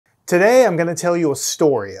Today, I'm going to tell you a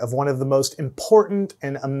story of one of the most important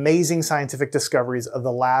and amazing scientific discoveries of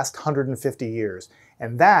the last 150 years.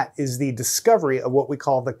 And that is the discovery of what we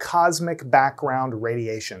call the cosmic background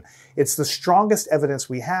radiation. It's the strongest evidence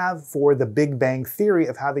we have for the Big Bang theory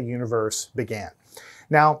of how the universe began.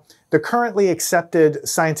 Now, the currently accepted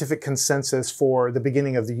scientific consensus for the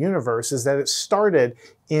beginning of the universe is that it started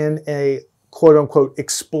in a quote-unquote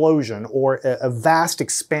explosion or a vast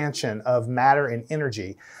expansion of matter and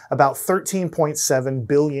energy about 13.7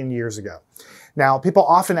 billion years ago. Now, people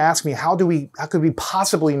often ask me, how could we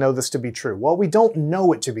possibly know this to be true? Well, we don't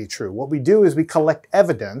know it to be true. What we do is we collect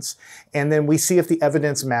evidence, and then we see if the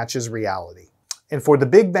evidence matches reality. And for the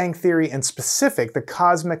Big Bang Theory in specific, the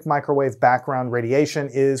cosmic microwave background radiation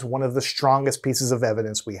is one of the strongest pieces of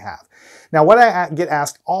evidence we have. Now, what I get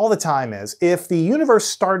asked all the time is, if the universe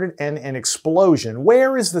started in an explosion,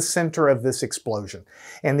 where is the center of this explosion?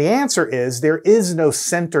 And the answer is, there is no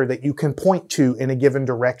center that you can point to in a given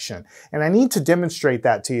direction. And I need to demonstrate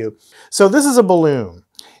that to you. So this is a balloon.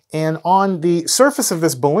 And on the surface of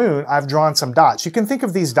this balloon, I've drawn some dots. You can think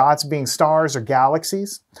of these dots being stars or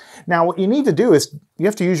galaxies. Now, what you need to do is you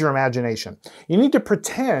have to use your imagination. You need to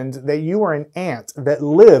pretend that you are an ant that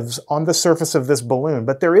lives on the surface of this balloon,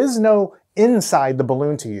 but there is no inside the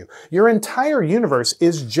balloon to you. Your entire universe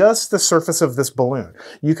is just the surface of this balloon.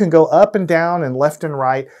 You can go up and down and left and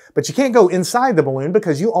right, but you can't go inside the balloon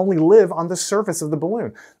because you only live on the surface of the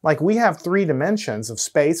balloon. Like we have 3 dimensions of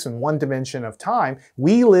space and 1 dimension of time.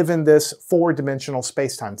 We live in this 4-dimensional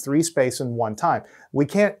space-time, 3 space and 1 time. We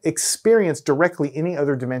can't experience directly any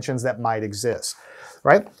other dimensions that might exist.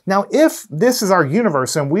 Right? Now, if this is our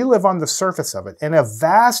universe and we live on the surface of it and a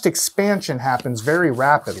vast expansion happens very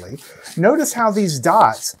rapidly, notice how these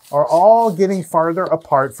dots are all getting farther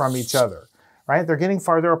apart from each other. Right? They're getting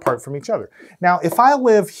farther apart from each other. Now, if I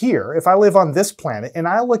live here, if I live on this planet and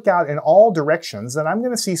I look out in all directions, then I'm going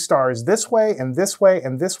to see stars this way and this way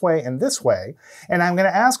and this way and this way. And I'm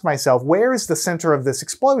going to ask myself, where is the center of this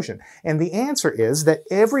explosion? And the answer is that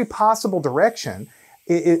every possible direction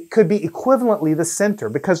it could be equivalently the center,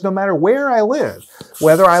 because no matter where I live,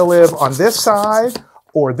 whether I live on this side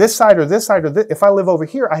or this side or this side, or this, if I live over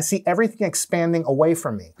here, I see everything expanding away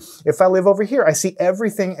from me. If I live over here, I see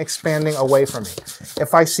everything expanding away from me.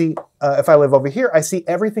 If I live over here, I see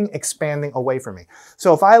everything expanding away from me.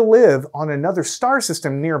 So if I live on another star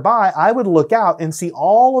system nearby, I would look out and see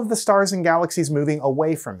all of the stars and galaxies moving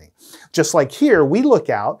away from me. Just like here, we look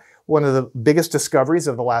out. One of the biggest discoveries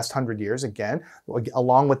of the last 100 years, again,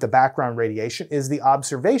 along with the background radiation, is the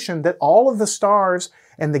observation that all of the stars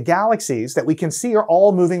and the galaxies that we can see are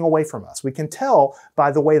all moving away from us. We can tell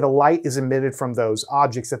by the way the light is emitted from those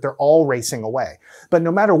objects that they're all racing away. But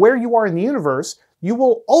no matter where you are in the universe, you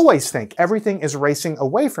will always think everything is racing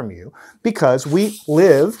away from you, because we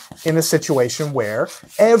live in a situation where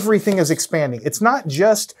everything is expanding. It's not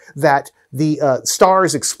just that the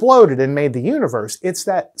stars exploded and made the universe, it's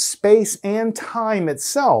that space and time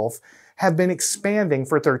itself have been expanding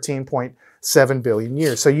for 13.7 billion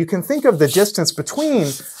years. So you can think of the distance between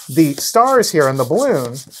the stars here on the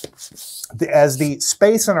balloon as the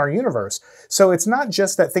space in our universe. So it's not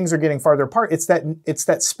just that things are getting farther apart, it's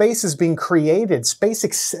that space is being created, space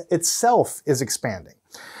itself is expanding.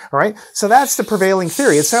 All right, so that's the prevailing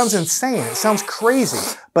theory. It sounds insane, it sounds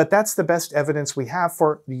crazy, but that's the best evidence we have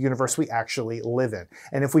for the universe we actually live in.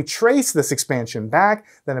 And if we trace this expansion back,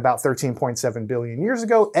 then about 13.7 billion years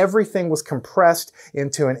ago, everything was compressed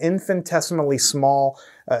into an infinitesimally small,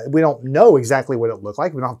 we don't know exactly what it looked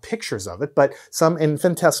like, we don't have pictures of it, but some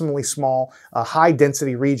infinitesimally small,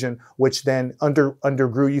 high-density region, which then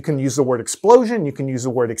undergrew. You can use the word explosion, you can use the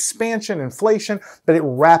word expansion, inflation, but it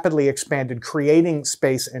rapidly expanded, creating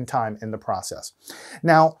space and time in the process.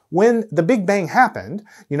 Now, when the Big Bang happened,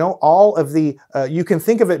 you know, all of the, you can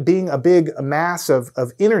think of it being a big mass of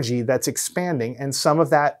energy that's expanding, and some of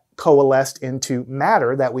that coalesced into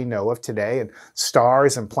matter that we know of today, and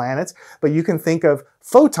stars and planets. But you can think of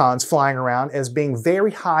photons flying around as being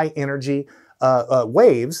very high energy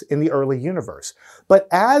waves in the early universe. But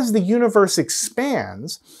as the universe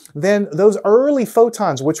expands, then those early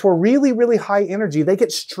photons, which were really, really high energy, they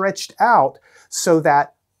get stretched out so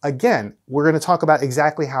that, again, we're going to talk about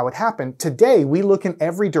exactly how it happened. Today, we look in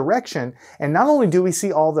every direction, and not only do we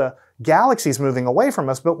see all the galaxies moving away from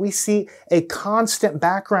us, but we see a constant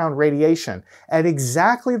background radiation at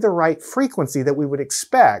exactly the right frequency that we would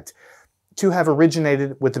expect to have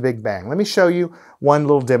originated with the Big Bang. Let me show you one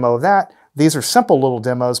little demo of that. These are simple little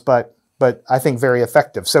demos, but I think very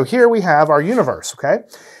effective. So here we have our universe, okay?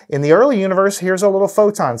 In the early universe, here's a little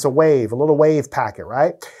photon, it's a wave, a little wave packet,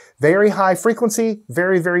 right? Very high frequency,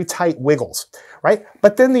 very, very tight wiggles, right?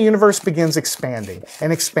 But then the universe begins expanding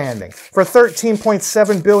and expanding. For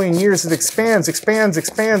 13.7 billion years, it expands,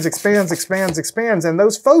 and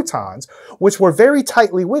those photons, which were very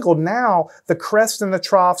tightly wiggled, now the crests and the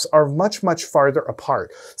troughs are much, much farther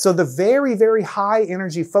apart. So the very, very high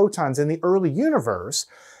energy photons in the early universe,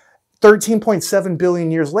 13.7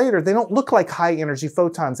 billion years later, they don't look like high energy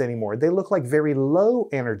photons anymore. They look like very low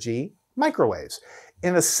energy microwaves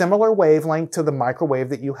in a similar wavelength to the microwave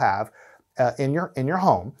that you have in your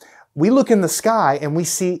home. We look in the sky and we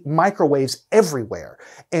see microwaves everywhere.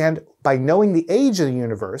 And by knowing the age of the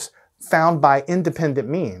universe, found by independent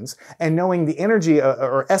means, and knowing the energy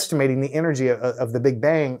or estimating the energy of the Big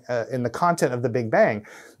Bang in the content of the Big Bang,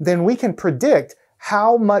 then we can predict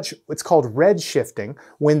how much, it's called redshifting,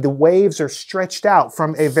 when the waves are stretched out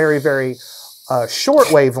from a very, very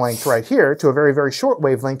short wavelength right here to a very, very short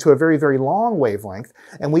wavelength to a very, very long wavelength.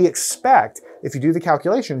 And we expect, if you do the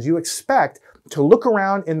calculations, you expect to look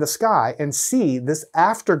around in the sky and see this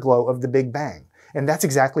afterglow of the Big Bang. And that's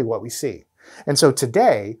exactly what we see. And so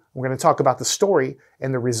today, we're going to talk about the story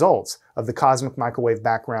and the results of the cosmic microwave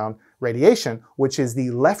background radiation, which is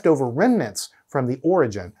the leftover remnants from the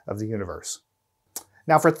origin of the universe.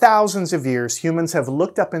 Now, for thousands of years, humans have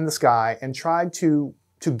looked up in the sky and tried to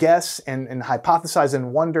guess and hypothesize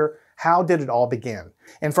and wonder, how did it all begin?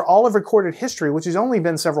 And for all of recorded history, which has only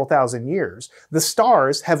been several thousand years, the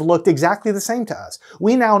stars have looked exactly the same to us.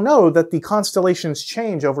 We now know that the constellations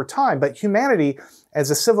change over time, but humanity as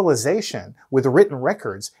a civilization with written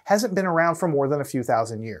records hasn't been around for more than a few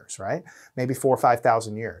thousand years, right? Maybe 4,000 or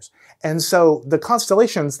 5,000 years. And so the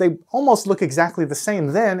constellations, they almost look exactly the same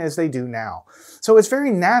then as they do now. So it's very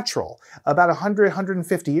natural about 100,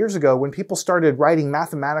 150 years ago when people started writing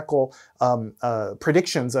mathematical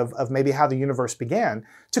predictions of maybe how the universe began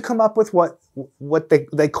to come up with what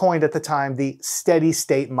they coined at the time the steady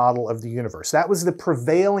state model of the universe. That was the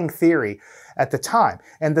prevailing theory at the time.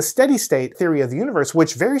 And the steady state theory of the universe,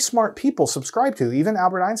 which very smart people subscribe to, even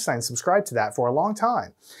Albert Einstein subscribed to that for a long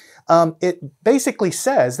time, it basically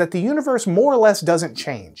says that the universe more or less doesn't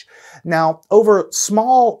change. Now, over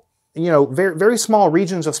small, very, very small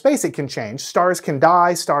regions of space, it can change. Stars can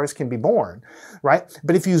die, stars can be born, right?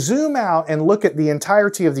 But if you zoom out and look at the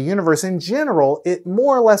entirety of the universe in general, it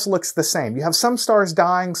more or less looks the same. You have some stars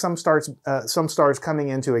dying, some stars coming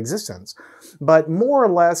into existence, but more or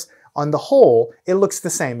less, on the whole, it looks the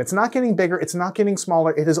same. It's not getting bigger, it's not getting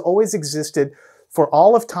smaller. It has always existed for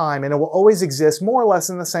all of time, and it will always exist more or less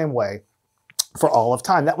in the same way for all of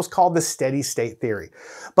time. That was called the steady state theory.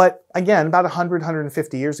 But again, about 100,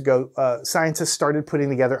 150 years ago, scientists started putting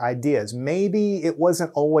together ideas. Maybe it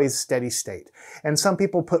wasn't always steady state. And some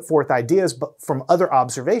people put forth ideas from other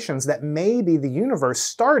observations that maybe the universe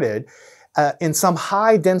started in some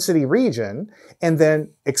high density region and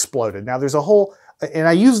then exploded. Now there's a whole, and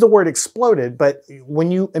I use the word exploded, but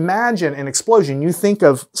when you imagine an explosion, you think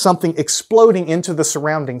of something exploding into the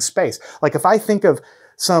surrounding space. Like if I think of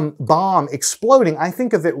some bomb exploding, I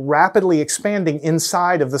think of it rapidly expanding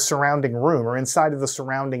inside of the surrounding room or inside of the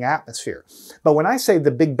surrounding atmosphere. But when I say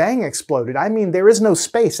the Big Bang exploded, I mean there is no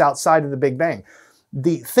space outside of the Big Bang.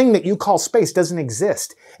 The thing that you call space doesn't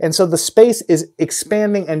exist. And so the space is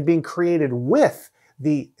expanding and being created with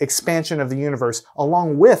the expansion of the universe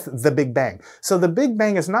along with the Big Bang. So the Big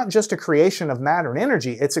Bang is not just a creation of matter and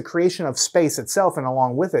energy, it's a creation of space itself and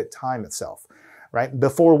along with it, time itself, right?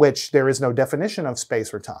 Before which there is no definition of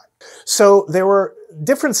space or time. So there were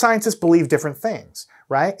different scientists believe different things,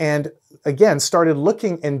 right? And again, started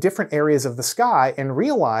looking in different areas of the sky and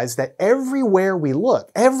realized that everywhere we look,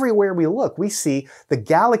 we see the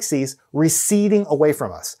galaxies receding away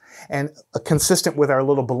from us. And consistent with our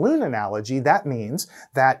little balloon analogy, that means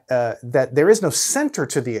that, that there is no center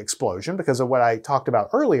to the explosion because of what I talked about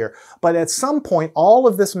earlier, but at some point, all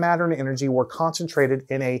of this matter and energy were concentrated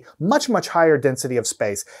in a much, much higher density of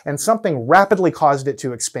space, and something rapidly caused it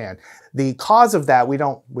to expand. The cause of that, we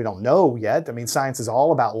don't know yet. I mean, science is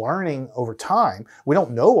all about learning over time. We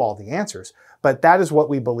don't know all the answers, but that is what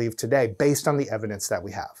we believe today based on the evidence that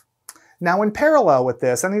we have. Now, in parallel with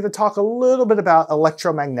this, I need to talk a little bit about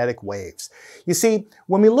electromagnetic waves. You see,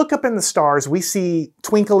 when we look up in the stars, we see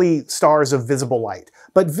twinkly stars of visible light.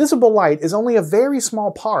 But visible light is only a very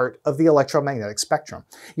small part of the electromagnetic spectrum.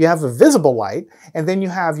 You have a visible light, and then you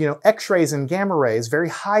have, X-rays and gamma rays, very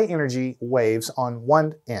high energy waves on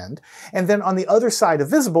one end. And then on the other side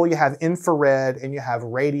of visible, you have infrared, and you have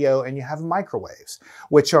radio, and you have microwaves,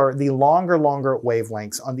 which are the longer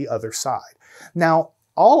wavelengths on the other side. Now,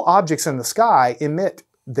 all objects in the sky emit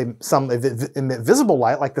some emit visible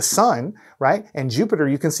light, like the sun, right? And Jupiter,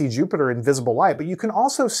 you can see Jupiter in visible light, but you can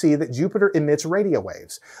also see that Jupiter emits radio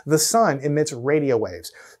waves. The sun emits radio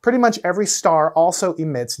waves. Pretty much every star also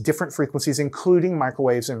emits different frequencies, including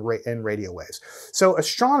microwaves and radio waves. So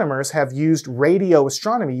astronomers have used radio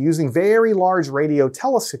astronomy using very large radio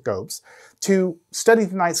telescopes to study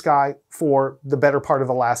the night sky for the better part of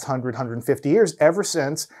the last 100, 150 years, ever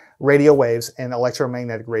since radio waves and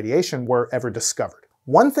electromagnetic radiation were ever discovered.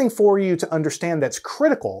 One thing for you to understand that's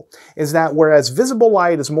critical is that whereas visible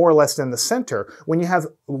light is more or less in the center, when you have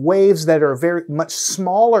waves that are very much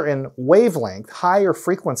smaller in wavelength, higher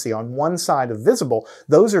frequency on one side of visible,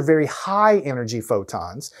 those are very high energy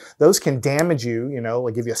photons. Those can damage you,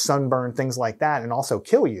 like give you a sunburn, things like that, and also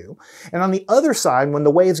kill you. And on the other side, when the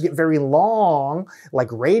waves get very long,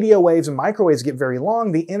 like radio waves and microwaves get very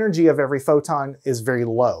long, the energy of every photon is very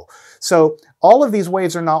low. So all of these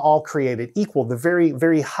waves are not all created equal. The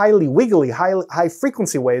very highly wiggly, high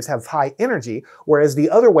frequency waves have high energy, whereas the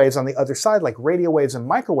other waves on the other side, like radio waves and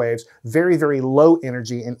microwaves, very low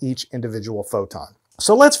energy in each individual photon.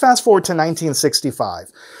 So let's fast forward to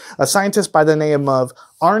 1965. A scientist by the name of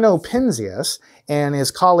Arno Penzias and his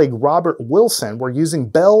colleague Robert Wilson were using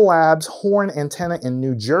Bell Labs horn antenna in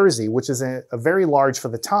New Jersey, which is a very large, for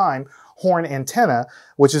the time, horn antenna,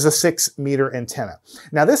 which is a 6-meter antenna.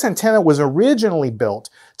 Now, this antenna was originally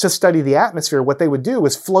built to study the atmosphere. What they would do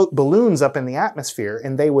is float balloons up in the atmosphere,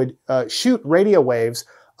 and they would shoot radio waves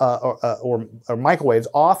or microwaves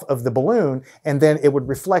off of the balloon, and then it would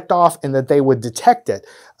reflect off, and that they would detect it.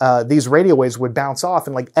 These radio waves would bounce off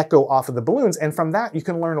and like echo off of the balloons, and from that you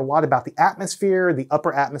can learn a lot about the atmosphere, the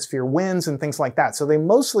upper atmosphere winds, and things like that. So they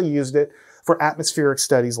mostly used it for atmospheric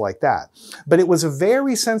studies like that. But it was a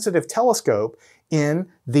very sensitive telescope in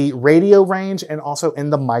the radio range and also in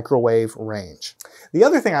the microwave range. The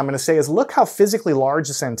other thing I'm going to say is look how physically large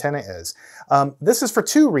this antenna is. This is for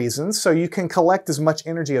two reasons. So you can collect as much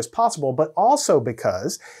energy as possible, but also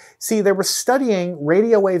because, see, they were studying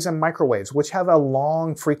radio waves and microwaves, which have a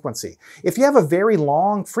long frequency. If you have a very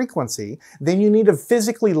long frequency, then you need a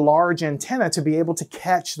physically large antenna to be able to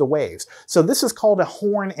catch the waves. So this is called a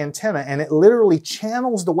horn antenna, and it literally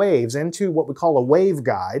channels the waves into what we call a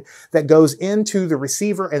waveguide that goes into the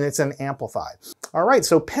receiver, and it's then amplified. All right,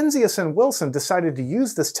 so Penzias and Wilson decided to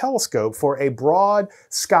use this telescope for a broad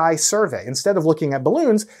sky survey. Instead of looking at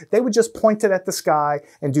balloons, they would just point it at the sky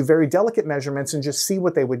and do very delicate measurements and just see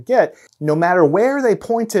what they would get. No matter where they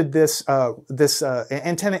pointed this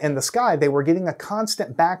antenna in the sky, they were getting a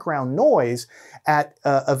constant background noise at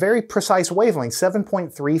a very precise wavelength,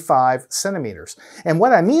 7.35 centimeters. And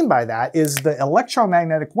what I mean by that is the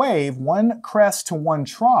electromagnetic wave, one crest to one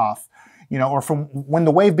trough, or from when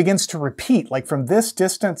the wave begins to repeat, like from this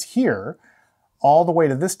distance here, all the way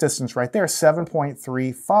to this distance right there,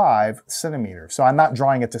 7.35 centimeters. So I'm not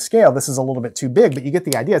drawing it to scale. This is a little bit too big, but you get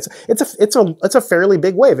the idea. It's a fairly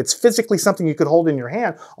big wave. It's physically something you could hold in your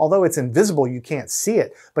hand. Although it's invisible, you can't see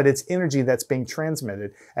it, but it's energy that's being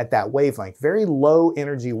transmitted at that wavelength. Very low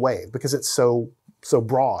energy wave because it's so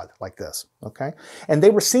broad like this, okay? And they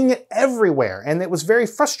were seeing it everywhere, and it was very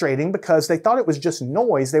frustrating because they thought it was just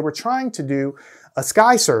noise. They were trying to do a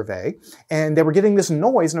sky survey, and they were getting this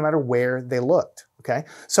noise no matter where they looked. Okay,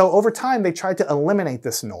 so over time they tried to eliminate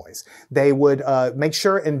this noise. They would make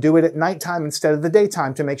sure and do it at nighttime instead of the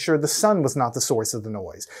daytime to make sure the sun was not the source of the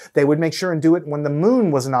noise. They would make sure and do it when the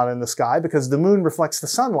moon was not in the sky because the moon reflects the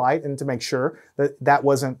sunlight, and to make sure that that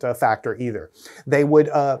wasn't a factor either. They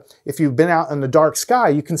would, if you've been out in the dark sky,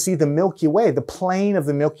 you can see the Milky Way, the plane of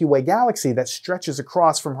the Milky Way galaxy that stretches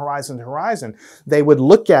across from horizon to horizon. They would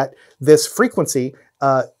look at this frequency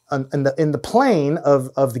in the plane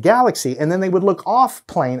of the galaxy, and then they would look off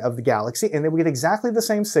plane of the galaxy, and they would get exactly the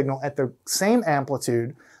same signal at the same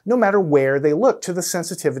amplitude no matter where they looked, to the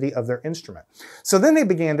sensitivity of their instrument. So then they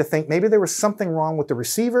began to think maybe there was something wrong with the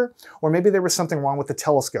receiver, or maybe there was something wrong with the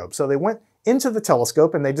telescope. So they went into the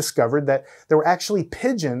telescope and they discovered that there were actually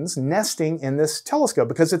pigeons nesting in this telescope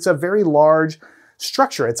because it's a very large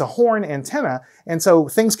structure. It's a horn antenna, and so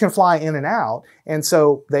things can fly in and out. And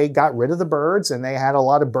so they got rid of the birds, and they had a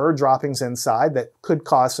lot of bird droppings inside that could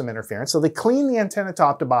cause some interference. So they cleaned the antenna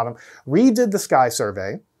top to bottom, redid the sky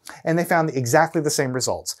survey, and they found exactly the same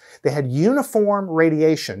results. They had uniform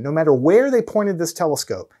radiation no matter where they pointed this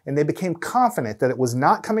telescope, and they became confident that it was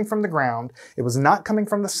not coming from the ground, it was not coming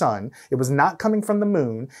from the sun, it was not coming from the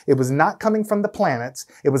moon, it was not coming from the planets,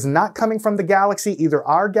 it was not coming from the galaxy, either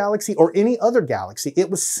our galaxy or any other galaxy. It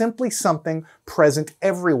was simply something present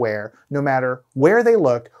everywhere, no matter where they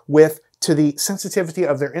looked, with, to the sensitivity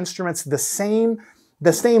of their instruments, the same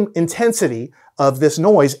the same intensity of this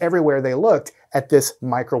noise everywhere they looked at this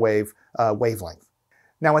microwave wavelength.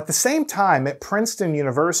 Now, at the same time, at Princeton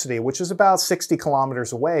University, which is about 60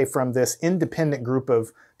 kilometers away from this independent group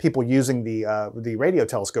of people using the radio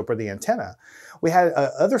telescope or the antenna, we had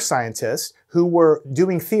other scientists who were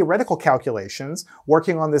doing theoretical calculations,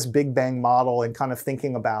 working on this Big Bang model and kind of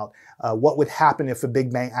thinking about what would happen if a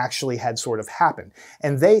Big Bang actually had sort of happened.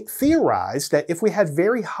 And they theorized that if we had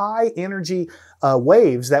very high energy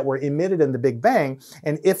waves that were emitted in the Big Bang,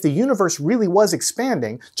 and if the universe really was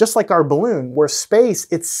expanding, just like our balloon, where space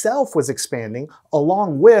itself was expanding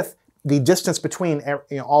along with the distance between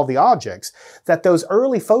all the objects, that those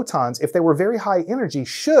early photons, if they were very high energy,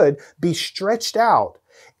 should be stretched out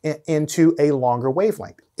into a longer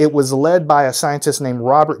wavelength. It was led by a scientist named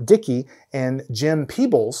Robert Dicke and Jim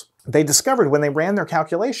Peebles. They discovered when they ran their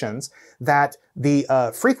calculations that the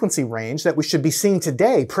frequency range that we should be seeing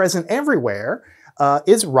today, present everywhere,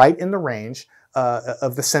 is right in the range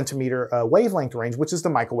of the centimeter wavelength range, which is the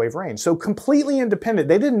microwave range. So completely independent.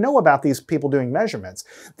 They didn't know about these people doing measurements.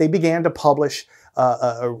 They began to publish,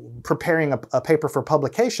 preparing a paper for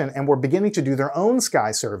publication, and were beginning to do their own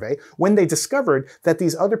sky survey when they discovered that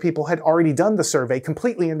these other people had already done the survey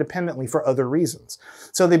completely independently for other reasons.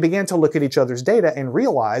 So they began to look at each other's data and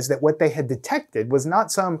realize that what they had detected was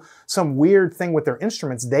not some weird thing with their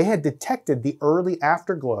instruments. They had detected the early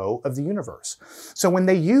afterglow of the universe. So when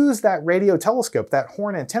they used that radio telescope, that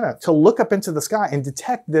horn antenna, to look up into the sky and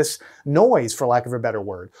detect this noise, for lack of a better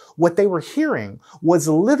word, what they were hearing was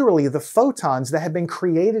literally the photons that had been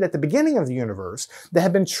created at the beginning of the universe, that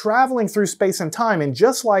had been traveling through space and time, and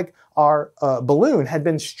just like our balloon had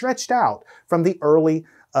been stretched out from the early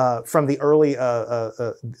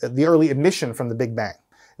emission from the Big Bang.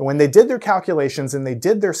 And when they did their calculations and they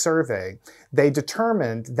did their survey, they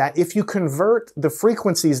determined that if you convert the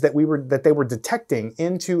frequencies that they were detecting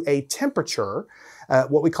into a temperature,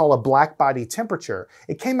 what we call a black body temperature,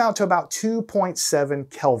 it came out to about 2.7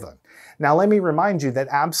 Kelvin. Now, let me remind you that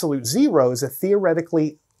absolute zero is a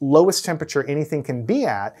theoretically lowest temperature anything can be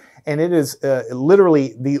at, and it is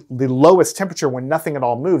literally the lowest temperature when nothing at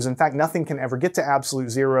all moves. In fact, nothing can ever get to absolute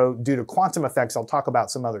zero due to quantum effects I'll talk about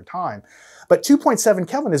some other time. But 2.7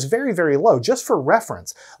 Kelvin is very, very low. Just for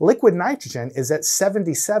reference, liquid nitrogen is at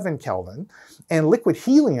 77 Kelvin, and liquid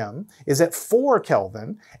helium is at 4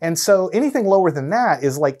 Kelvin. And so anything lower than that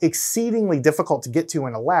is like exceedingly difficult to get to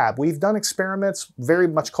in a lab. We've done experiments very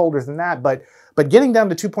much colder than that, but getting down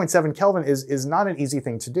to 2.7 Kelvin is not an easy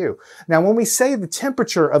thing to do. Now, when we say the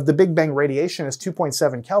temperature of the Big Bang radiation is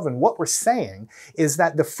 2.7 Kelvin, what we're saying is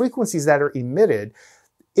that the frequencies that are emitted,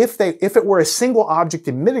 if it were a single object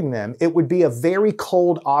emitting them, it would be a very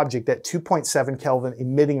cold object at 2.7 Kelvin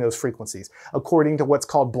emitting those frequencies, according to what's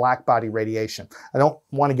called black body radiation. I don't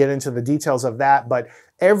want to get into the details of that, but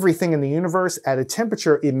everything in the universe at a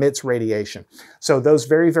temperature emits radiation. So those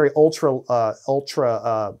very, very ultra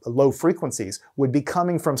low frequencies would be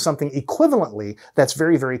coming from something equivalently that's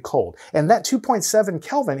very, very cold. And that 2.7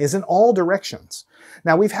 Kelvin is in all directions.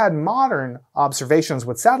 Now, we've had modern observations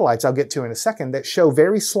with satellites, I'll get to in a second, that show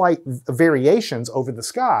very slight variations over the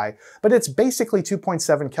sky, but it's basically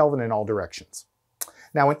 2.7 Kelvin in all directions.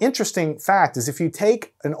 Now, an interesting fact is if you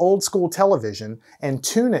take an old school television and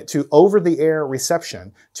tune it to over-the-air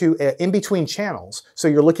reception to in between channels, so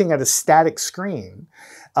you're looking at a static screen,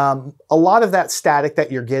 a lot of that static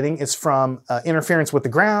that you're getting is from interference with the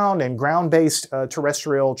ground and ground-based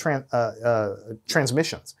terrestrial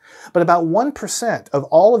transmissions. But about 1% of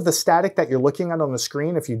all of the static that you're looking at on the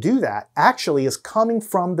screen, if you do that, actually is coming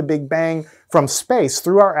from the Big Bang, from space,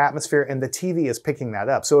 through our atmosphere, and the TV is picking that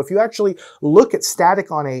up. So if you actually look at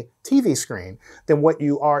static on a TV screen, then what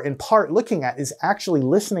you are in part looking at is actually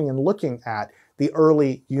listening and looking at the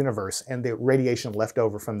early universe and the radiation left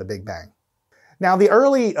over from the Big Bang. Now, the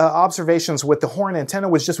early observations with the horn antenna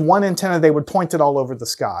was just one antenna. They would point it all over the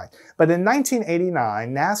sky. But in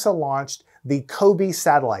 1989, NASA launched the COBE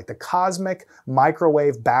satellite, the Cosmic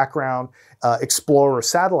Microwave Background Explorer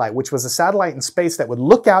satellite, which was a satellite in space that would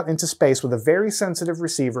look out into space with a very sensitive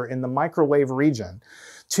receiver in the microwave region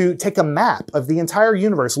to take a map of the entire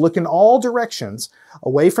universe, look in all directions,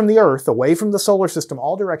 away from the Earth, away from the solar system,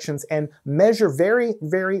 all directions, and measure very,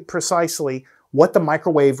 very precisely what the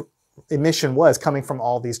microwave emission was coming from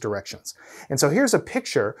all these directions. And so here's a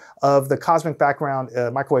picture of the Cosmic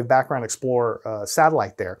Microwave Background Explorer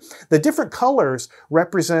satellite there. The different colors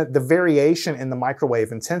represent the variation in the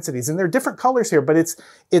microwave intensities, and there are different colors here, but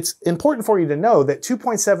it's important for you to know that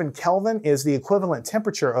 2.7 Kelvin is the equivalent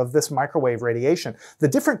temperature of this microwave radiation. The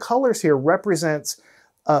different colors here represents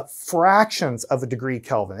fractions of a degree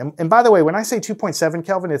Kelvin. And by the way, when I say 2.7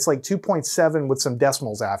 Kelvin, it's like 2.7 with some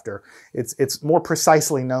decimals after. It's more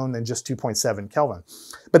precisely known than just 2.7 Kelvin.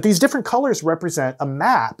 But these different colors represent a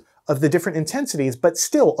map of the different intensities, but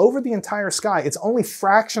still over the entire sky, it's only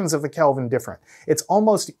fractions of a Kelvin different. It's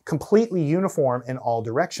almost completely uniform in all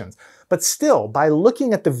directions. But still, by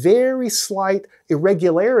looking at the very slight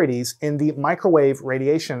irregularities in the microwave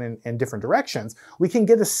radiation in different directions, we can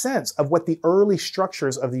get a sense of what the early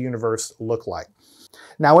structures of the universe look like.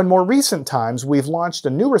 Now, in more recent times, we've launched a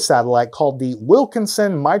newer satellite called the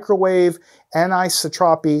Wilkinson Microwave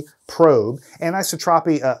Anisotropy Probe.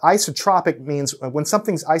 Isotropic means when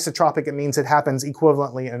something's isotropic, it means it happens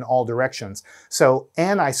equivalently in all directions. So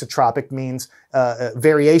anisotropic means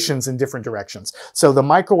variations in different directions. So the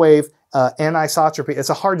microwave anisotropy, it's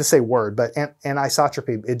a hard to say word, but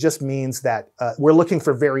anisotropy, it just means that we're looking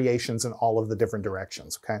for variations in all of the different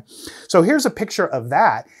directions, okay? So here's a picture of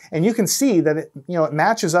that, and you can see that it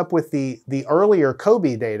matches up with the earlier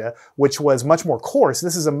COBE data, which was much more coarse.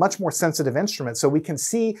 This is a much more sensitive instrument, so we can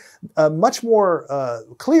see much more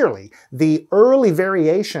clearly the early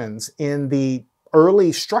variations in the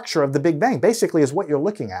early structure of the Big Bang, basically, is what you're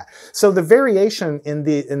looking at. So the variation in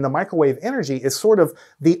the microwave energy is sort of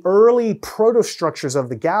the early protostructures of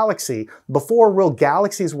the galaxy before real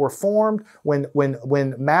galaxies were formed,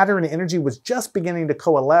 when matter and energy was just beginning to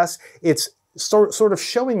coalesce. It's sort of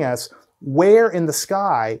showing us where in the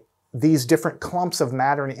sky these different clumps of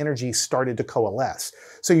matter and energy started to coalesce.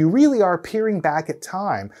 So you really are peering back at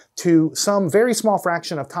time to some very small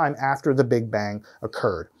fraction of time after the Big Bang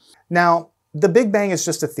occurred. Now, the Big Bang is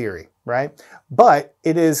just a theory, right? But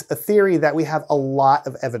it is a theory that we have a lot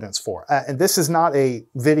of evidence for. And this is not a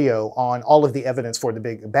video on all of the evidence for the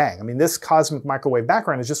Big Bang. I mean, this cosmic microwave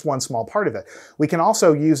background is just one small part of it. We can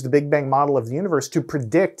also use the Big Bang model of the universe to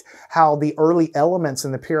predict how the early elements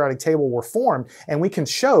in the periodic table were formed. And we can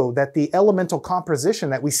show that the elemental composition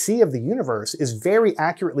that we see of the universe is very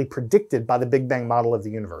accurately predicted by the Big Bang model of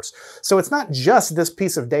the universe. So it's not just this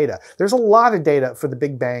piece of data. There's a lot of data for the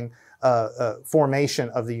Big Bang formation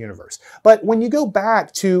of the universe. But when you go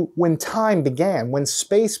back to when time began, when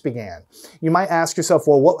space began, you might ask yourself,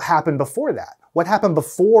 well, what happened before that? What happened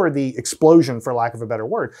before the explosion, for lack of a better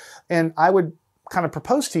word? And I would kind of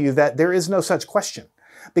propose to you that there is no such question.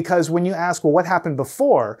 Because when you ask, well, what happened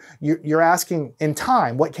before, you're asking in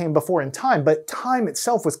time, what came before in time? But time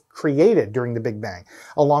itself was created during the Big Bang,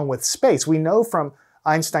 along with space. We know from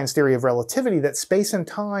Einstein's theory of relativity that space and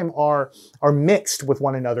time are mixed with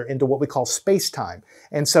one another into what we call space-time.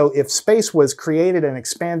 And so if space was created and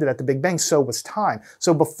expanded at the Big Bang, so was time.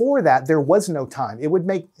 So before that, there was no time. It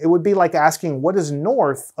would be like asking, what is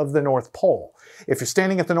north of the North Pole? If you're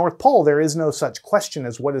standing at the North Pole, there is no such question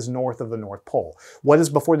as what is north of the North Pole. What is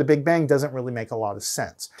before the Big Bang doesn't really make a lot of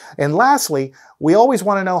sense. And lastly, we always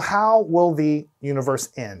want to know, how will the universe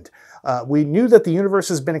end? We knew that the universe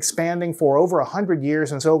has been expanding for over 100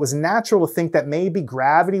 years, and so it was natural to think that maybe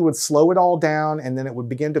gravity would slow it all down and then it would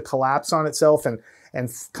begin to collapse on itself and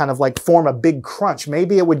kind of like form a big crunch.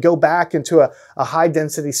 Maybe it would go back into a high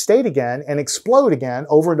density state again and explode again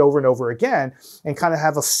over and over and over again and kind of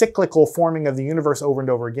have a cyclical forming of the universe over and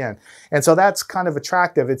over again. And so that's kind of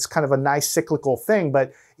attractive. It's kind of a nice cyclical thing,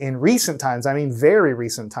 but in recent times, I mean very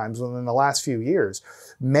recent times, within the last few years,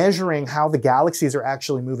 measuring how the galaxies are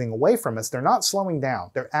actually moving away from us, they're not slowing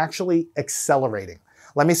down, they're actually accelerating.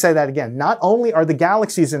 Let me say that again. Not only are the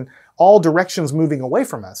galaxies in all directions moving away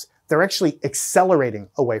from us, they're actually accelerating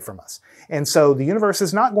away from us. And so the universe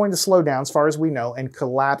is not going to slow down, as far as we know, and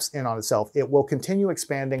collapse in on itself. It will continue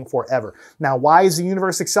expanding forever. Now, why is the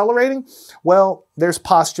universe accelerating? Well, there's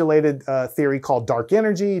postulated theory called dark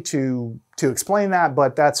energy to explain that,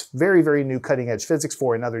 but that's very, very new cutting-edge physics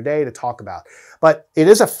for another day to talk about. But it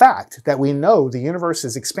is a fact that we know the universe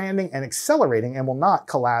is expanding and accelerating and will not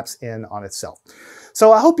collapse in on itself.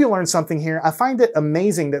 So I hope you learned something here. I find it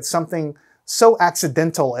amazing that something so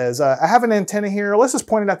accidental as, I have an antenna here, let's just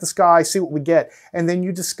point it at the sky, see what we get, and then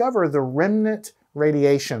you discover the remnant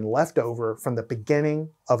radiation left over from the beginning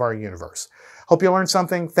of our universe. Hope you learned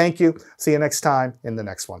something. Thank you. See you next time in the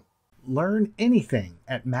next one. Learn anything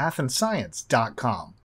at mathandscience.com.